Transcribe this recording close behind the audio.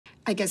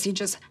I guess he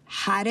just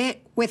had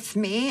it with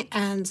me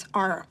and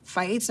our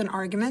fights and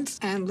arguments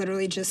and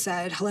literally just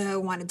said, hello, I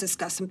want to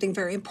discuss something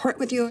very important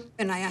with you.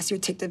 And I asked you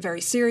to take that very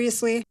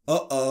seriously.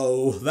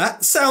 Uh-oh,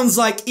 that sounds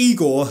like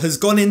Igor has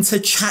gone into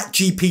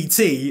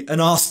ChatGPT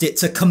and asked it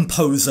to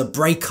compose a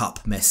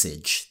breakup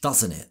message,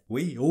 doesn't it?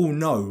 We all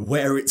know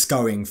where it's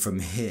going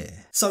from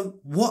here. So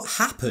what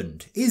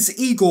happened? Is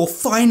Igor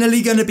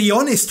finally going to be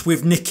honest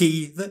with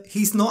Nikki that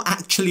he's not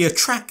actually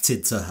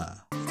attracted to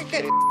her? I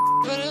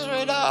can't finish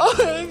right now.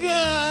 I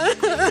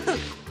can't.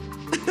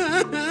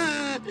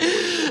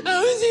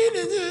 How is he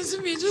gonna do this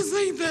to me just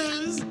like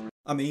this?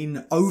 I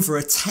mean, over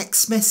a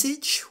text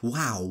message?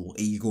 Wow,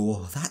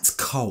 Igor, that's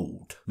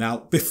cold. Now,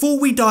 before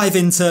we dive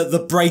into the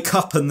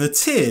breakup and the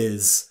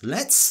tears,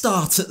 let's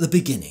start at the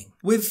beginning.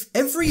 With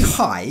every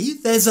high,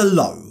 there's a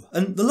low.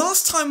 And the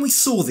last time we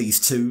saw these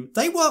two,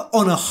 they were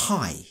on a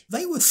high.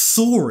 They were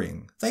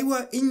soaring. They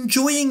were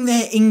enjoying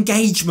their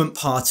engagement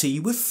party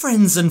with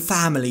friends and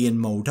family in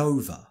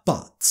Moldova.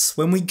 But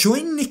when we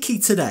join Nikki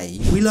today,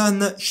 we learn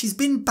that she's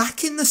been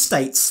back in the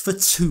States for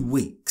 2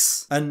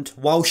 weeks. And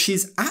while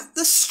she's at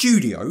the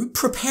studio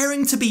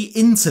preparing to be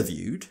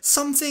interviewed,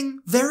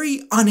 something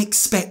very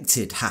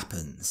unexpected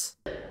happens.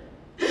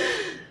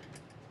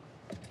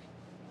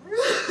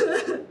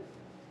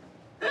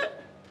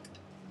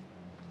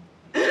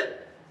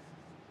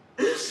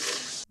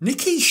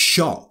 Nikki's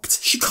shocked.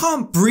 She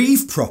can't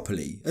breathe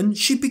properly and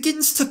she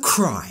begins to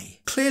cry.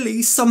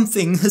 Clearly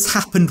something has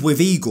happened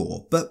with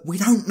Igor, but we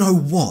don't know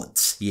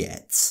what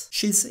yet.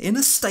 She's in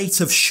a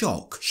state of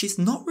shock. She's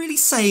not really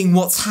saying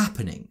what's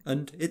happening.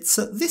 And it's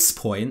at this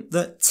point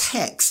that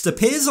text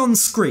appears on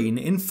screen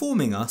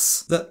informing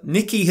us that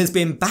Nikki has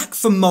been back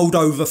from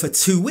Moldova for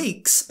 2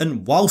 weeks,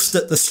 and whilst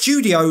at the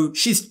studio,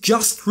 she's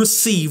just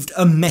received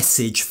a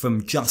message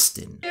from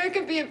Justin. I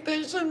can be a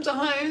bitch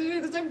sometimes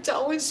because I'm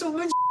telling so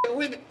much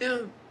with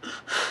him.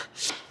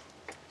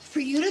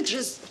 For you to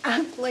just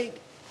act like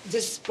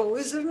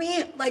dispose of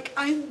me like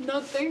I'm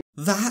nothing.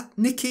 That,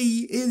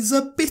 Nikki, is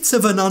a bit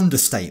of an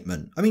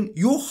understatement. I mean,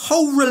 your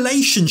whole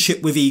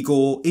relationship with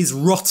Igor is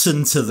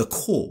rotten to the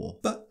core,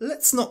 but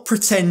let's not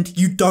pretend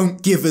you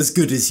don't give as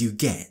good as you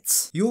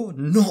get. You're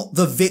not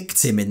the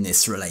victim in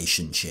this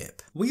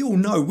relationship. We all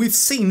know, we've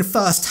seen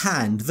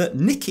firsthand that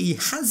Nikki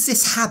has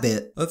this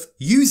habit of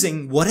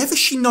using whatever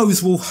she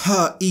knows will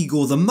hurt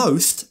Igor the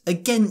most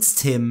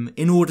against him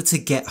in order to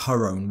get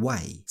her own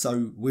way.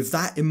 So with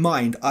that in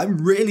mind, I'm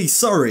really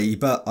sorry,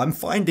 but I'm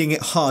finding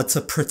it hard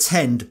to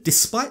pretend,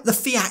 despite the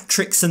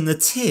theatrics and the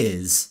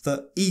tears,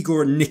 that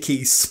Igor and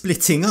Nikki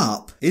splitting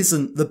up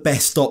isn't the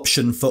best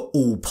option for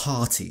all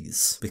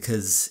parties,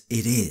 because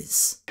it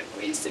is.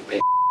 Wasted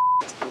my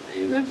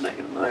time, my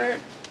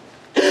heart.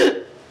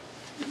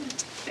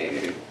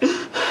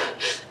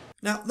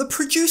 Now, the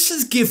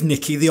producers give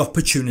Nikki the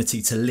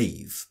opportunity to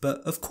leave,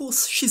 but of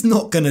course she's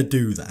not gonna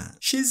do that.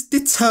 She's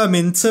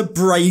determined to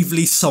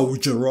bravely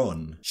soldier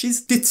on. She's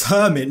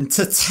determined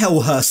to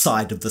tell her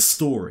side of the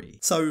story.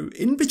 So,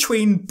 in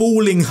between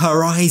bawling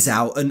her eyes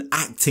out and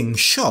acting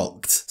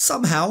shocked,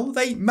 somehow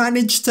they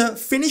manage to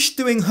finish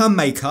doing her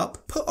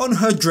makeup, put on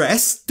her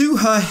dress, do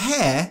her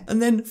hair,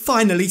 and then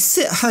finally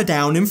sit her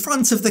down in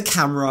front of the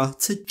camera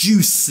to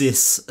juice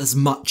this as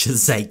much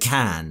as they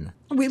can.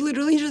 We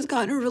literally just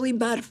got in a really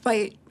bad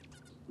fight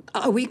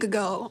a week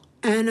ago,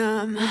 and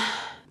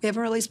we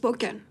haven't really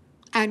spoken.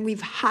 And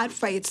we've had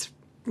fights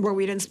where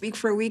we didn't speak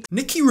for a week.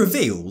 Nikki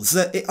reveals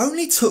that it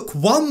only took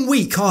 1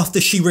 week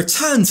after she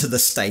returned to the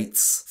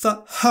States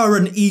for her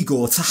and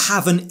Igor to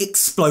have an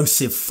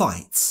explosive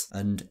fight.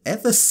 And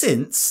ever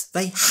since,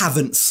 they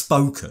haven't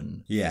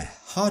spoken. Yeah,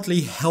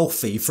 hardly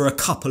healthy for a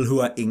couple who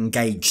are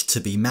engaged to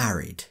be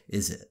married,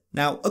 is it?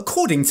 Now,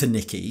 according to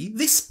Nikki,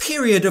 this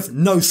period of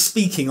no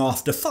speaking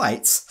after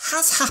fights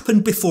has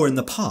happened before in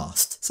the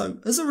past, so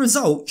as a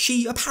result,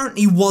 she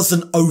apparently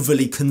wasn't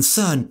overly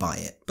concerned by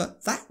it.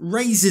 But that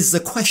raises the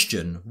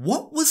question,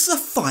 what was the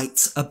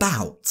fight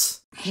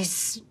about? He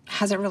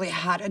hasn't really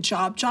had a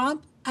job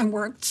and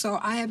worked, so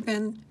I have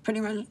been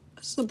pretty much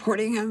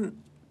supporting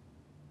him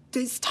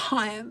this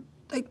time,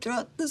 like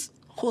throughout this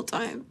whole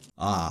time.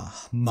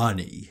 Ah,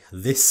 money.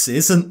 This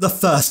isn't the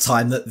first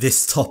time that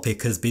this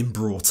topic has been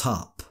brought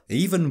up.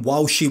 Even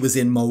while she was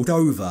in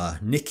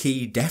Moldova,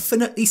 Nikki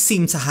definitely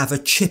seemed to have a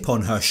chip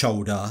on her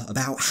shoulder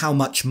about how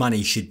much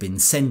money she'd been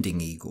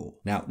sending Igor.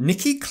 Now,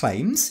 Nikki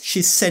claims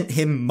she's sent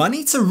him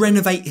money to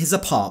renovate his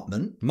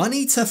apartment,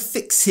 money to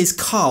fix his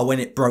car when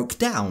it broke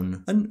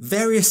down, and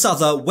various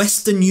other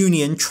Western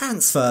Union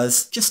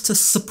transfers just to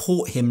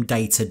support him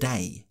day to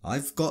day.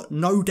 I've got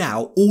no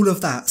doubt all of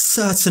that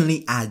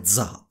certainly adds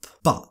up.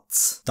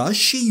 But does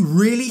she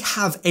really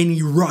have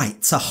any right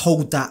to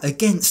hold that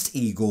against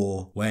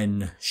Igor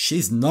when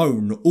she's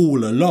known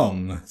all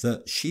along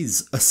that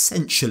she's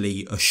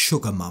essentially a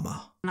sugar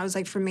mama? I was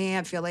like, for me,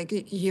 I feel like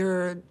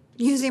you're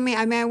using me.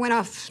 I mean, I went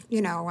off,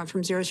 went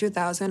from 0 to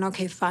 1,000.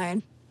 Okay,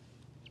 fine.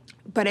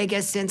 But I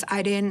guess since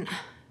I didn't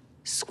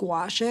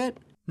squash it,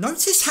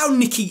 Notice how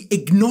Nikki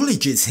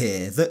acknowledges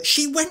here that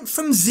she went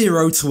from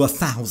 0 to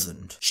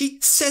 1,000. She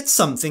said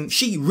something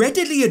she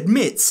readily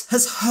admits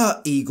has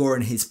hurt Igor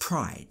and his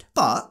pride.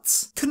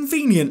 But,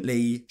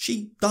 conveniently,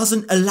 she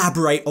doesn't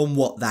elaborate on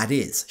what that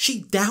is.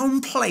 She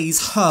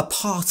downplays her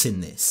part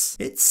in this.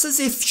 It's as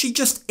if she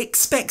just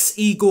expects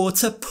Igor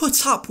to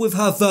put up with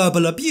her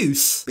verbal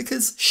abuse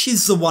because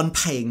she's the one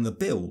paying the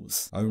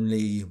bills.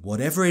 Only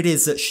whatever it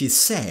is that she's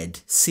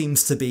said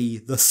seems to be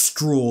the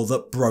straw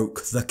that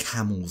broke the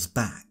camel's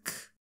back.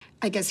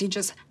 I guess he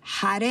just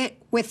had it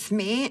with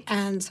me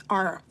and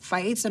our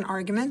fights and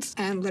arguments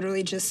and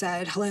literally just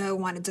said, hello, I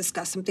want to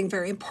discuss something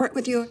very important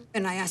with you.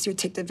 And I asked you to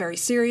take that very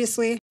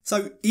seriously.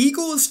 So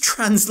Igor's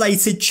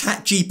translated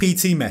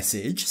ChatGPT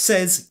message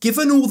says,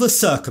 given all the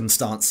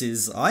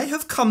circumstances, I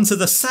have come to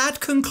the sad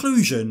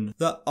conclusion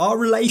that our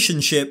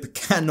relationship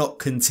cannot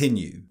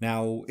continue.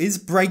 Now, is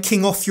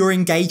breaking off your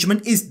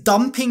engagement, is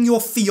dumping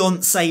your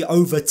fiance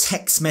over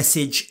text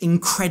message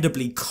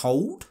incredibly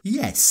cold?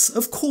 Yes,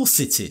 of course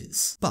it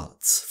is.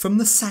 But from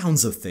the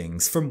sounds of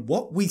things, from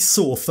what we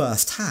saw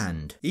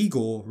firsthand,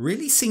 Igor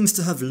really seems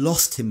to have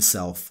lost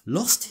himself,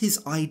 lost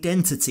his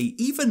identity,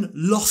 even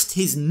lost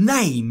his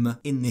name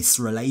in this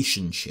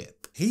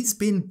relationship. He's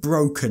been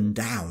broken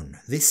down.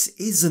 This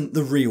isn't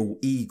the real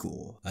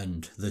Igor,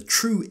 and the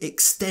true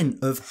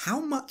extent of how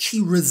much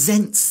he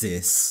resents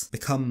this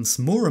becomes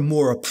more and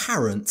more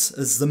apparent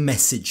as the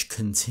message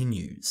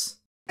continues.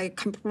 I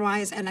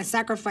compromised and I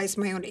sacrificed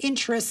my own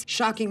interests,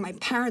 shocking my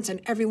parents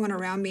and everyone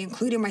around me,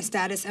 including my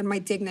status and my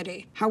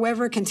dignity.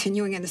 However,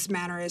 continuing in this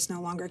manner is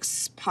no longer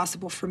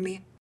possible for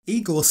me.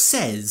 Igor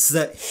says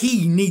that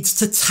he needs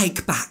to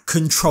take back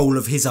control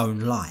of his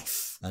own life.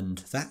 And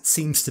that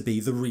seems to be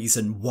the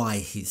reason why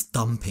he's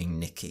dumping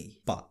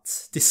Nikki.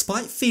 But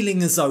despite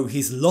feeling as though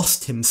he's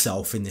lost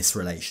himself in this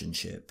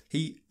relationship,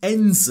 he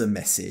ends the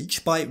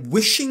message by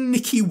wishing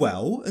Nikki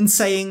well and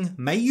saying,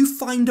 may you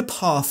find a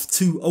path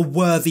to a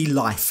worthy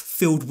life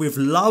filled with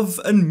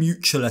love and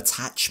mutual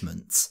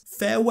attachment.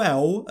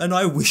 Farewell, and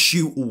I wish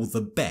you all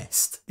the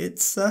best.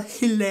 It's a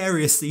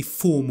hilariously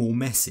formal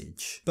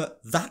message. But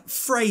that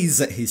phrase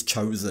that he's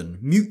chosen,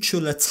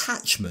 mutual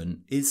attachment,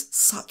 is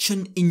such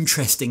an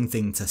interesting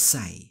thing to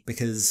say.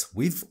 Because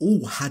we've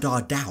all had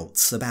our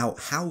doubts about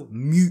how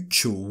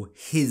mutual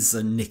his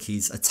and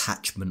Nikki's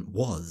attachment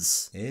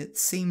was. It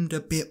seemed a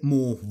bit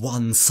more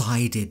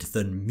one-sided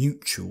than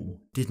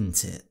mutual,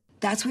 didn't it?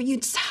 That's what you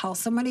tell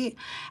somebody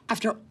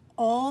after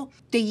all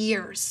the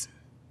years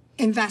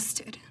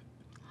invested.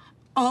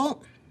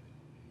 All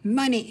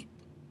money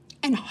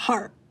and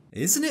heart.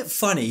 Isn't it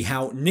funny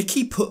how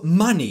Nikki put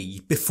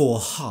money before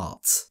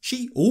heart?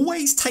 She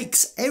always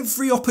takes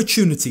every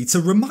opportunity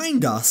to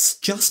remind us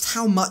just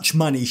how much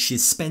money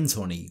she's spent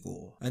on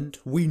Igor. And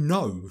we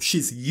know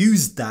she's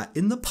used that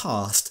in the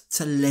past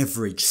to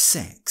leverage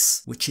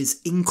sex, which is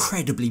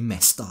incredibly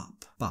messed up.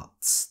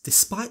 But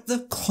despite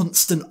the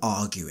constant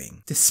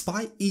arguing,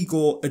 despite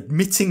Igor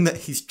admitting that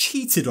he's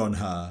cheated on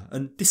her,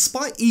 and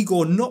despite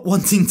Igor not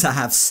wanting to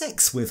have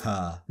sex with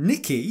her,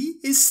 Nikki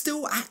is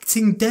still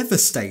acting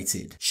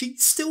devastated. She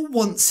still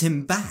wants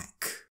him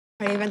back.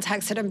 I even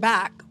texted him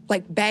back,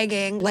 like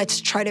begging, let's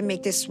try to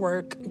make this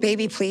work.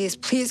 Baby, please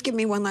give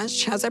me one last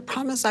chance. I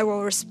promise I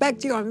will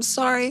respect you. I'm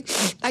sorry.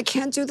 I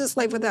can't do this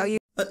life without you.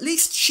 At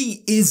least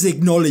she is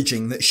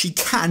acknowledging that she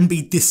can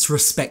be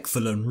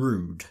disrespectful and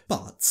rude.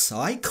 But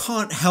I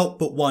can't help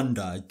but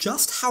wonder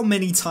just how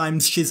many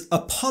times she's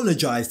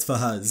apologised for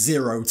her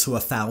 0 to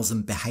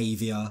 1,000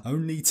 behaviour,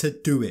 only to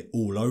do it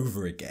all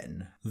over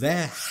again.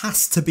 There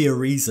has to be a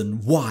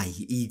reason why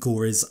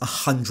Igor is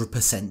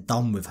 100%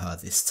 done with her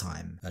this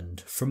time.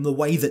 And from the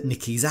way that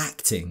Nikki's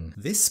acting,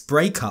 this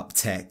breakup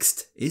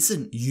text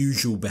isn't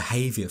usual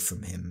behaviour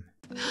from him.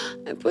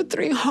 I put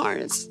 3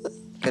 hearts,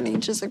 and he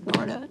just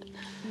ignored it.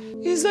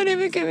 He's not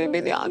even giving me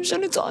the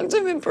option to talk to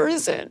him in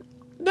person.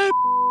 That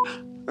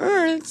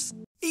hurts.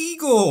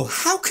 Igor,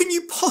 how can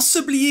you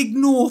possibly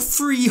ignore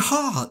 3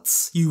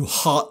 hearts, you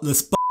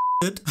heartless bastard?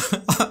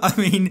 I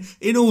mean,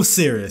 in all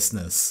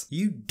seriousness,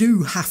 you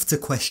do have to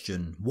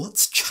question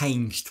what's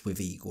changed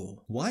with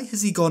Igor. Why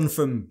has he gone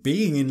from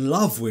being in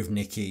love with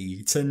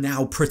Nikki to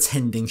now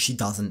pretending she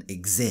doesn't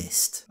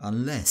exist?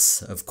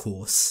 Unless, of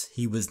course,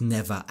 he was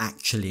never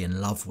actually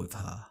in love with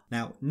her.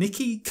 Now,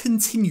 Nikki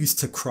continues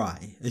to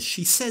cry as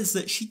she says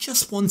that she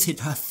just wanted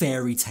her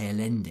fairy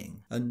tale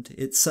ending. And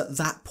it's at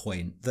that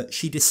point that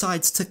she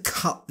decides to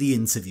cut the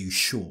interview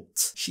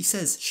short. She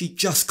says she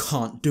just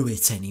can't do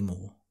it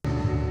anymore.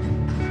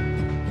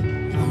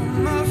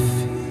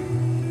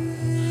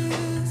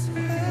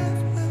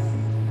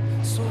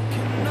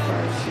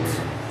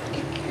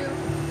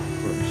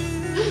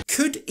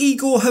 Could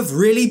Igor have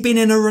really been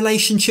in a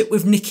relationship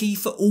with Nikki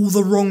for all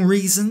the wrong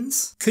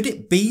reasons? Could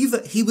it be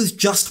that he was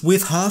just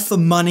with her for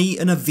money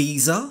and a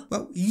visa?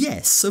 Well,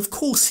 yes, of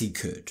course he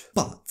could.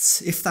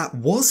 But if that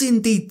was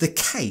indeed the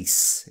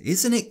case,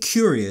 isn't it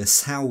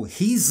curious how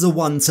he's the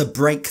one to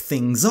break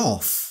things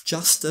off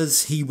just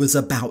as he was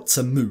about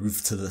to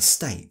move to the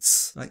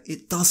States? Like,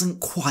 it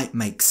doesn't quite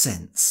make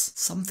sense.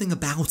 Something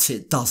about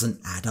it doesn't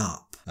add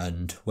up.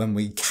 And when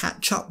we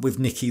catch up with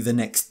Nikki the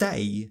next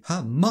day,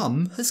 her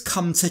mum has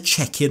come to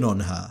check in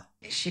on her.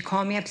 She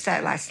called me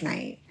upset last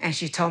night, and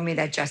she told me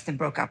that Justin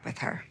broke up with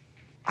her.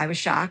 I was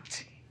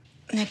shocked.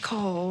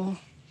 Nicole.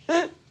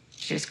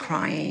 She was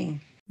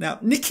crying. Now,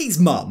 Nikki's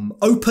mum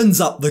opens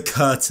up the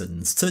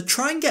curtains to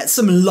try and get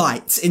some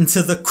light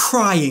into the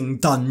crying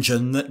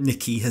dungeon that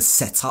Nikki has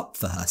set up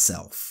for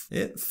herself.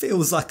 It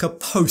feels like a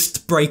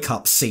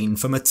post-breakup scene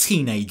from a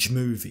teenage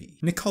movie.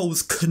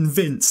 Nicole's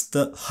convinced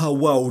that her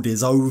world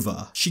is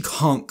over. She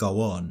can't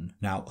go on.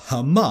 Now,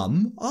 her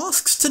mum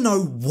asks to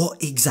know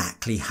what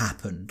exactly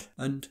happened.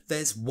 And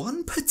there's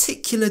one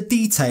particular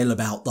detail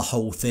about the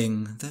whole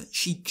thing that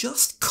she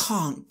just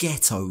can't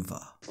get over.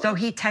 So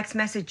he text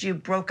messaged you,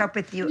 broke up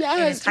with you in a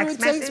Yes, text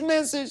through a text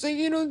message, and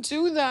you don't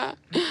do that.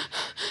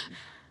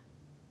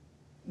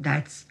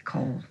 That's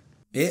cold.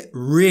 It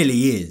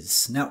really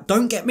is. Now,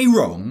 don't get me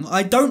wrong,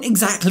 I don't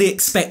exactly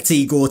expect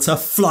Igor to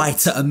fly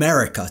to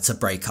America to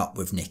break up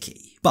with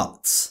Nikki.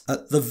 But,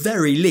 at the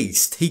very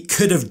least, he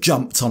could have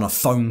jumped on a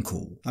phone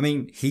call. I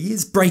mean, he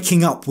is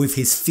breaking up with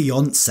his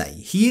fiance.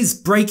 He is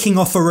breaking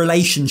off a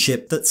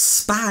relationship that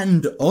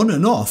spanned on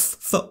and off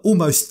for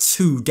almost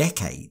 2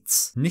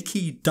 decades.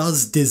 Nikki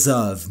does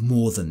deserve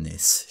more than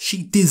this.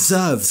 She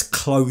deserves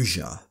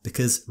closure,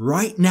 because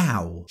right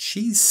now,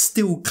 she's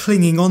still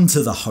clinging on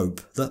to the hope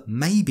that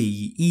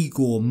maybe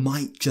Igor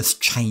might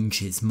just change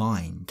his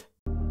mind.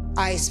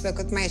 I spoke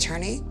with my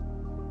attorney.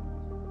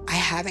 I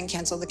haven't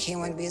canceled the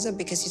K-1 visa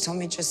because he told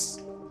me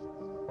just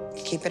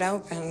keep it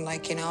open.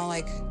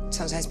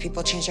 Sometimes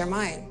people change their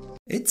mind.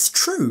 It's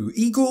true,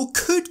 Igor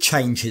could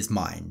change his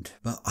mind,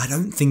 but I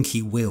don't think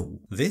he will.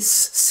 This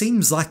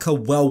seems like a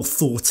well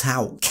thought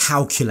out,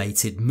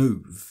 calculated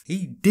move.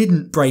 He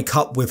didn't break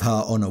up with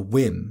her on a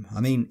whim.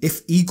 I mean,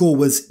 if Igor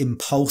was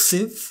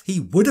impulsive,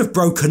 he would have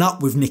broken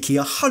up with Nikki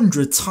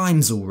 100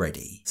 times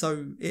already.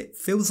 So it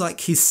feels like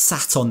he's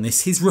sat on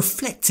this, he's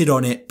reflected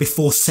on it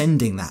before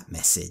sending that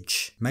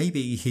message.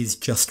 Maybe he's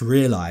just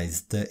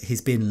realised that he's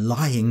been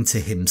lying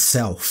to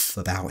himself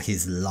about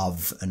his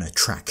love and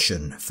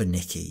attraction for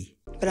Nikki.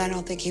 But I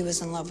don't think he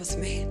was in love with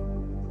me.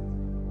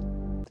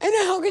 And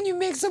how can you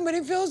make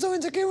somebody feel so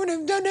insecure when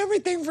I've done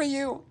everything for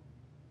you?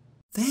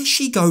 There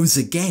she goes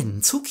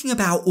again, talking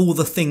about all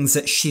the things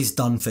that she's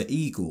done for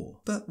Igor.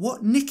 But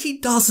what Nikki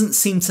doesn't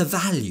seem to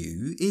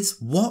value is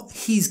what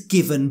he's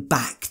given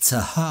back to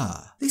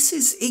her. This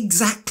is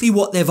exactly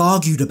what they've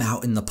argued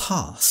about in the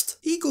past.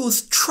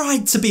 Igor's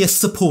tried to be a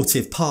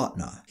supportive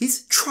partner.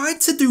 He's tried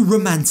to do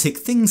romantic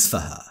things for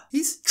her.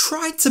 He's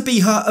tried to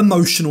be her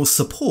emotional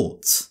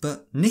support.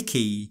 But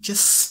Nikki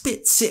just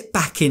spits it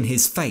back in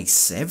his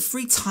face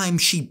every time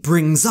she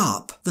brings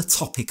up the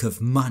topic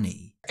of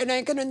money. And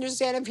I can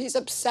understand if he's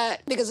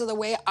upset because of the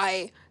way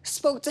I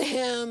spoke to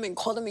him and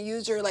called him a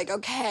user.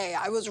 Okay,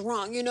 I was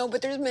wrong,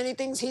 but there's many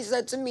things he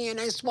said to me and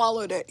I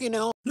swallowed it,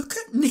 Look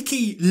at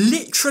Nikki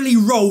literally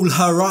roll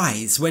her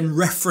eyes when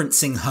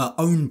referencing her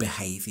own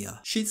behaviour.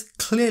 She's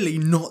clearly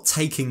not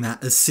taking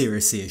that as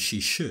seriously as she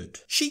should.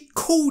 She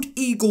called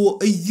Igor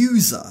a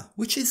user,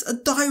 which is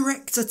a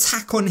direct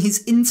attack on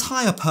his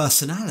entire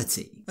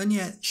personality. And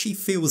yet she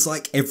feels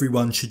like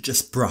everyone should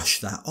just brush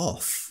that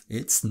off.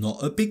 It's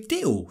not a big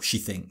deal, she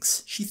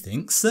thinks. She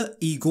thinks that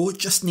Igor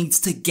just needs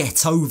to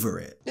get over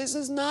it. This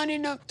is not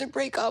enough to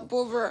break up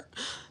over.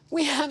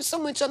 We have so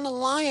much on the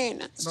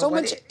line, so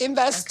much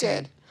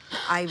invested. Okay.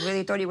 I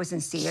really thought he was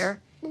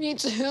sincere. Me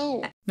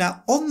too.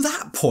 Now, on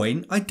that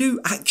point, I do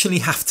actually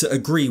have to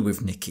agree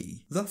with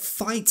Nikki. The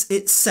fight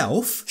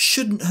itself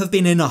shouldn't have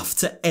been enough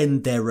to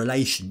end their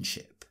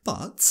relationship.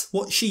 But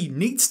what she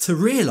needs to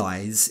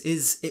realise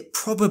is it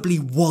probably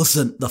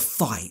wasn't the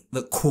fight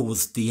that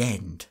caused the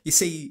end. You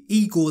see,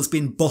 Igor's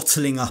been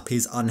bottling up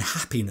his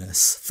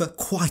unhappiness for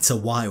quite a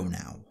while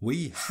now.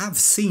 We have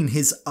seen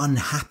his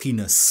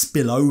unhappiness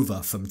spill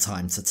over from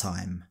time to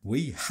time.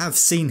 We have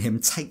seen him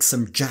take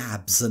some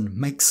jabs and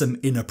make some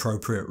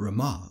inappropriate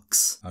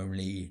remarks.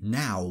 Only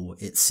now,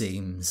 it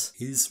seems,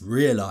 he's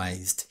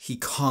realised he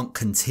can't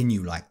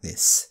continue like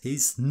this.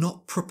 He's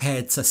not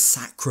prepared to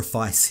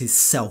sacrifice his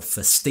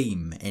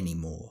self-esteem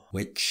anymore,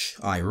 which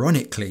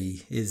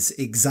ironically is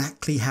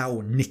exactly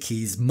how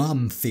Nikki's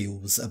mum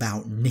feels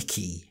about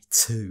Nikki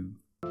too.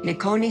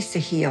 Nicole needs to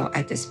heal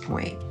at this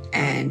point,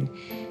 and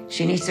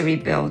she needs to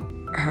rebuild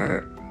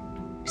her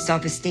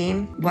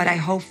self-esteem. What I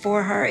hope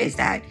for her is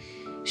that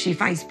she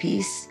finds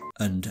peace.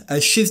 And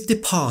as she's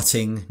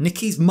departing,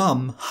 Nikki's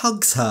mum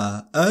hugs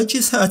her,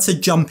 urges her to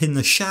jump in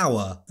the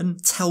shower,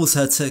 and tells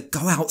her to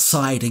go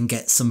outside and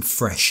get some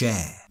fresh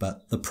air.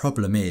 But the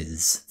problem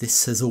is,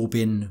 this has all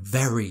been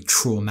very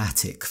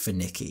traumatic for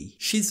Nikki.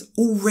 She's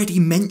already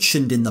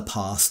mentioned in the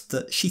past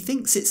that she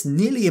thinks it's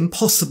nearly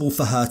impossible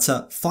for her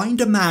to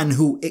find a man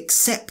who'll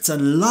accept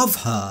and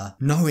love her,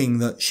 knowing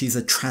that she's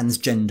a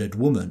transgendered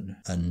woman.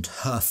 And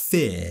her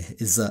fear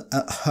is that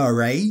at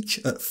her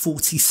age, at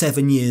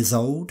 47 years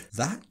old,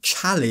 that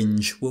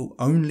challenge will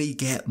only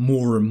get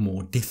more and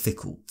more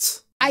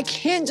difficult. I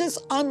can't just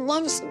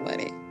unlove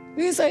somebody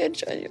because I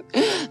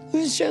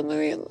was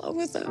genuinely in love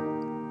with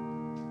them.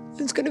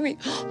 it's gonna be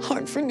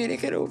hard for me to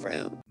get over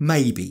him.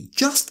 Maybe,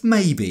 just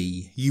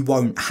maybe, you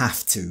won't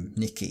have to,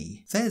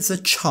 Nikki. There's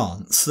a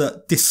chance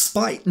that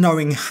despite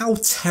knowing how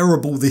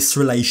terrible this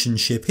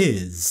relationship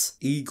is,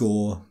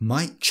 Igor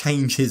might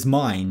change his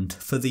mind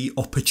for the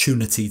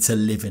opportunity to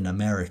live in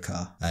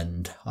America.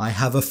 And I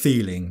have a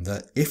feeling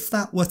that if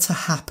that were to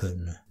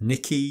happen,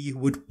 Nikki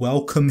would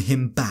welcome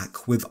him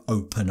back with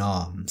open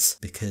arms,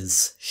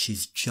 because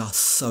she's just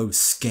so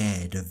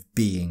scared of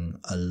being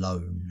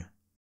alone.